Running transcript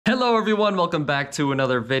Hello everyone, welcome back to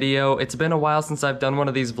another video. It's been a while since I've done one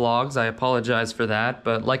of these vlogs. I apologize for that,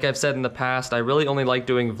 but like I've said in the past, I really only like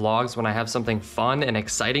doing vlogs when I have something fun and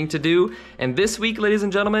exciting to do. And this week, ladies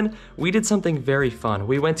and gentlemen, we did something very fun.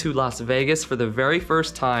 We went to Las Vegas for the very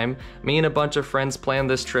first time. Me and a bunch of friends planned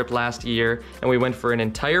this trip last year, and we went for an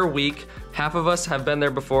entire week. Half of us have been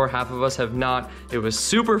there before, half of us have not. It was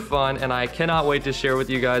super fun, and I cannot wait to share with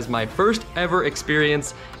you guys my first ever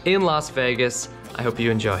experience in Las Vegas. I hope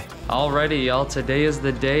you enjoy. Alrighty, y'all, today is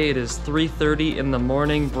the day. It is 3:30 in the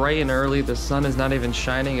morning, bright and early. The sun is not even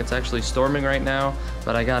shining. It's actually storming right now,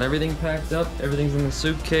 but I got everything packed up. Everything's in the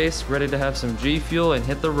suitcase, ready to have some G Fuel and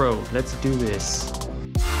hit the road. Let's do this.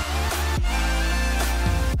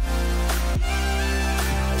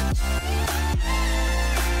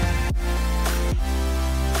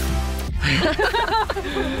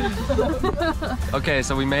 Okay,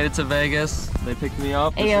 so we made it to Vegas. They picked me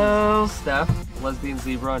up. Ayo. This is Steph, lesbian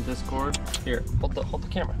zebra on Discord. Here, hold the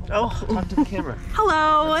camera. Oh, talk to the camera.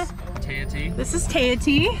 Hello. Taya T. This is Taya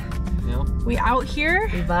T. Yep. We out here.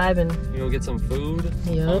 We vibing. You go get some food.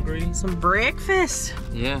 Yep. Hungry. Some breakfast.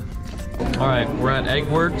 Yeah. All right, we're at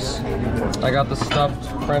Eggworks. I got the stuffed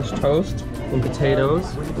French toast and potatoes.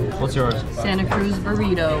 What's yours? Santa Cruz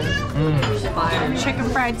burrito. Fire. Chicken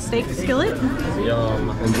fried steak skillet. Yum.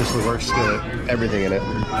 And just the worst skillet, everything in it.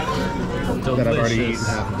 Delicious. That I've already eaten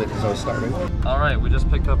half of it because I was starving. All right, we just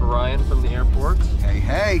picked up Ryan from the airport. Hey,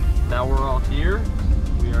 hey! Now we're all here.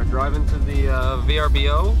 We are driving to the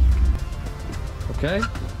VRBO. Okay.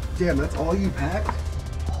 Damn, that's all you packed?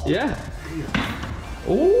 Yeah.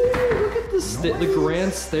 Oh, look at the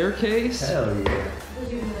grand staircase. Hell yeah.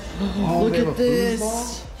 Oh, look at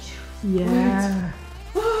this. Yeah.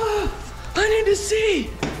 I need to see.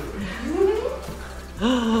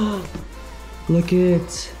 Look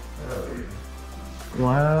at.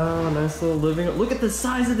 Wow, nice little living room. Look at the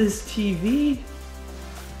size of this TV.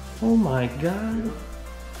 Oh my god.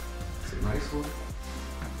 It's a nice one.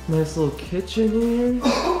 Nice little kitchen here.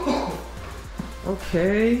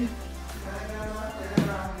 Okay.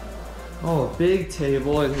 Oh, a big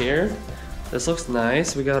table in here. This looks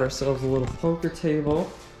nice. We got ourselves a little poker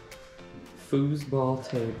table. Foosball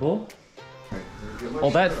table.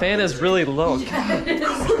 Oh, that fan is really low.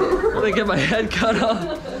 I'm gonna get my head cut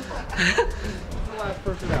off.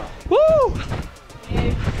 Woo!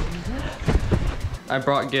 I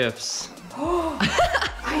brought gifts.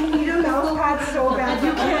 I need a mouse pad so bad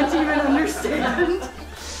you can't even understand.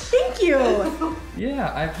 Thank you.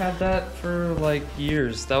 Yeah, I've had that for like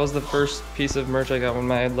years. That was the first piece of merch I got when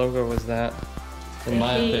my logo was that. In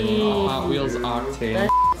my opinion, Hot Wheels Octane.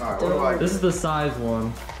 Alright, what do I do? This is the size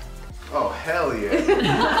one. Oh, hell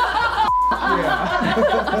yeah.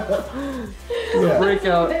 The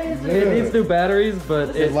breakout. It needs new batteries,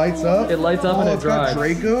 but It lights up? It lights up and it it's got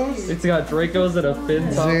drives. Dracos? It's got Dracos and a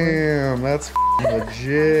fin top. Damn, that's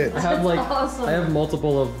legit. I have like awesome. I have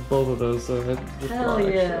multiple of both of those, so it just Hell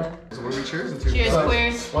yeah. So what are we cheersing to? Cheers,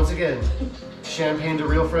 queers. Once again, champagne to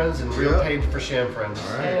real friends and real pain for sham friends.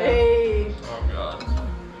 Alright. Hey. Oh god.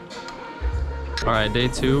 All right, day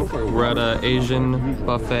 2. We're at an Asian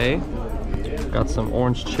buffet. Got some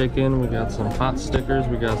orange chicken. We got some hot stickers.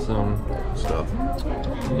 We got some Stuff.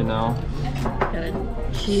 you know. Got a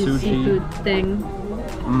cheese Sushi. seafood thing.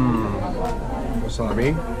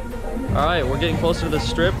 Wasabi. All right, we're getting closer to the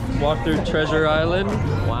strip. Walk through Treasure Island.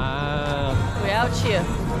 Wow. We out here.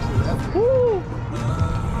 Woo.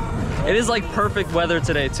 It is like perfect weather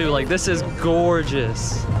today too. Like this is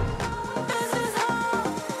gorgeous.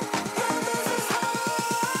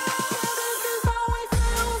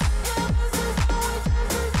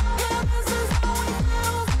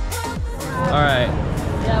 All right,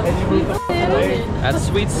 Yeah, at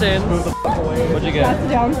Sweet Sin. What'd you Pass get? it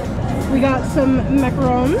down. We got some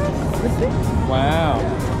macarons. Wow.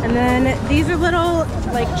 And then these are little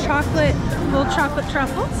little chocolate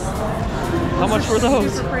truffles. How much were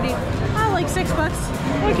those? Super pretty. Oh, like $6.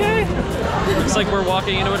 Okay. Looks like we're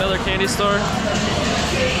walking into another candy store.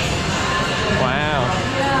 Wow.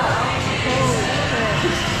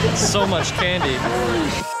 So much candy.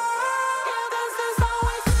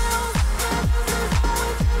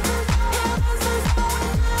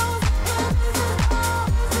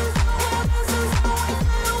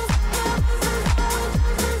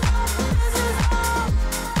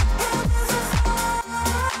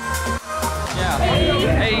 Yeah.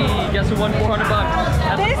 Hey, guess who won 400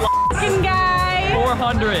 bucks? This fucking guy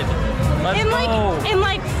 400. Let's go. in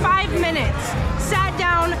like 5 minutes sat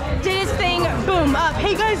down, did his thing, boom, up.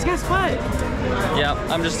 Hey guys, guess what? Yeah,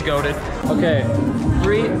 I'm just goated. Okay,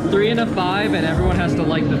 three and a 5, and everyone has to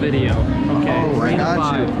like the video. Okay, Oh, 3 and a I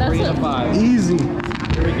got 5. you. 3 and a 5. Easy.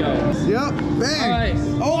 Here we go. Yep. Bang. All right.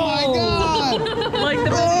 Oh my God. Like the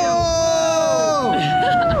video. Oh!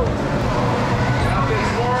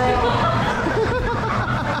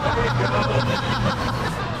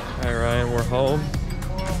 All right, Ryan, we're home.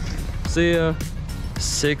 See ya.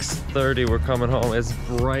 6:30, we're coming home. It's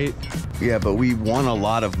bright. Yeah, but we won a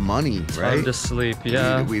lot of money, right? Time to sleep,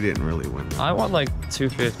 yeah. We didn't really win. I won like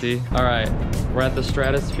 250. All right, we're at the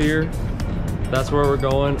Stratosphere. That's where we're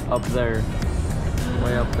going, up there.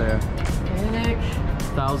 Way up there. Panic.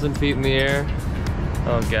 1,000 feet in the air.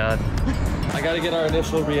 Oh God. I gotta get our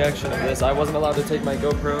initial reaction of this. I wasn't allowed to take my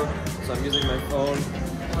GoPro, so I'm using my phone.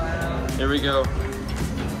 Wow. Here we go.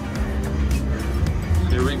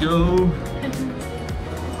 Here we go.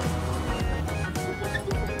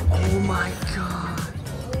 Oh my God.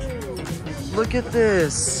 Look at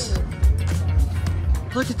this.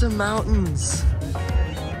 Look at the mountains.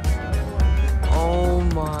 Oh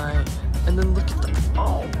my. And then look at the,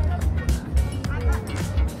 oh.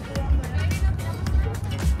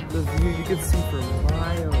 The view you can see for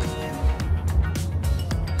miles.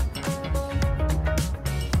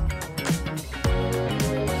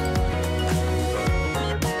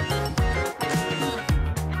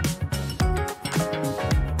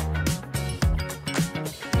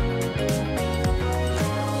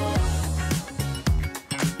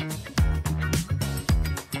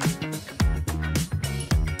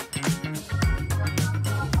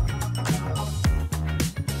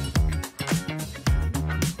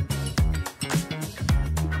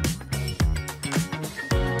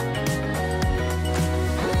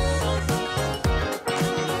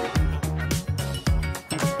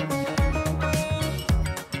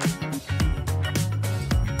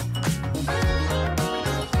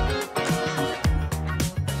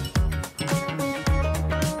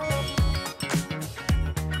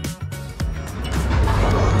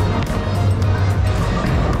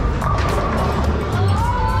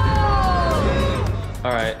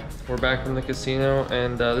 Alright, we're back from the casino,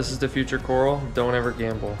 and this is the future Coral. Don't ever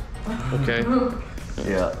gamble, okay?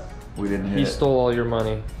 Yeah, we didn't hit. He stole all your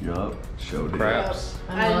money. Yup, showed it. Craps.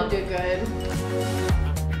 I didn't do good.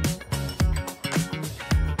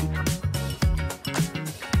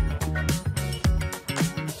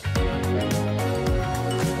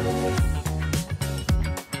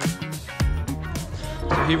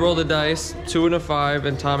 So he rolled a dice, 2 and a 5,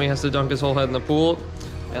 and Tommy has to dunk his whole head in the pool.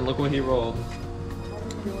 And look what he rolled.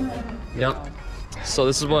 Yep. So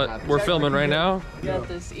this is what we're filming right now. Got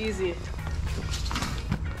this easy.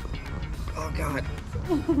 Oh God.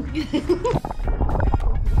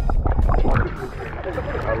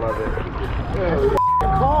 I love it.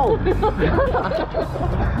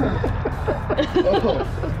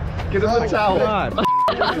 Get him the towel.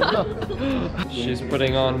 She's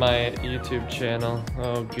putting on my YouTube channel.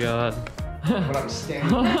 Oh God. When I'm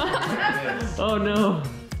standing Oh no.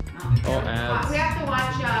 Oh, ads. We have to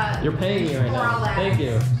watch. You're paying me right now. Thank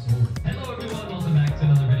you. Hello everyone, welcome back to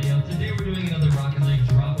another video. Today we're doing another Rocket League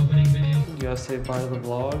drop opening video. You guys say bye to the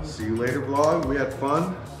vlog. See you later, vlog. We had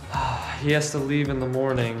fun. He has to leave in the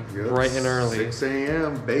morning, Yep. bright and early. 6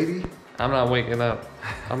 a.m., baby. I'm not waking up.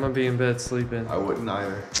 I'm gonna be in bed sleeping. I wouldn't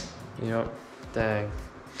either. Yep. Dang.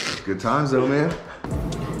 Good times though, man.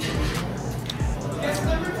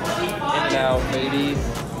 In now, baby.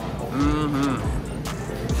 Mm-hmm.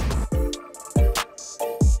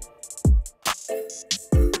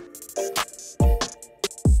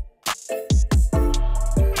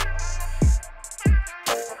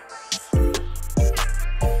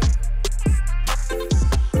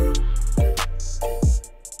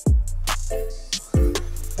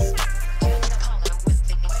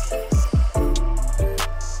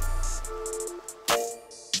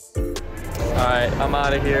 Alright, I'm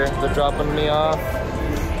out of here. They're dropping me off.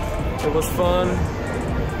 It was fun.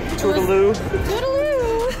 Toodaloo.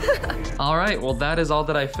 Toodaloo. Alright, well that is all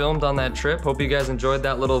that I filmed on that trip. Hope you guys enjoyed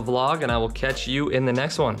that little vlog, and I will catch you in the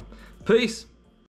next one. Peace.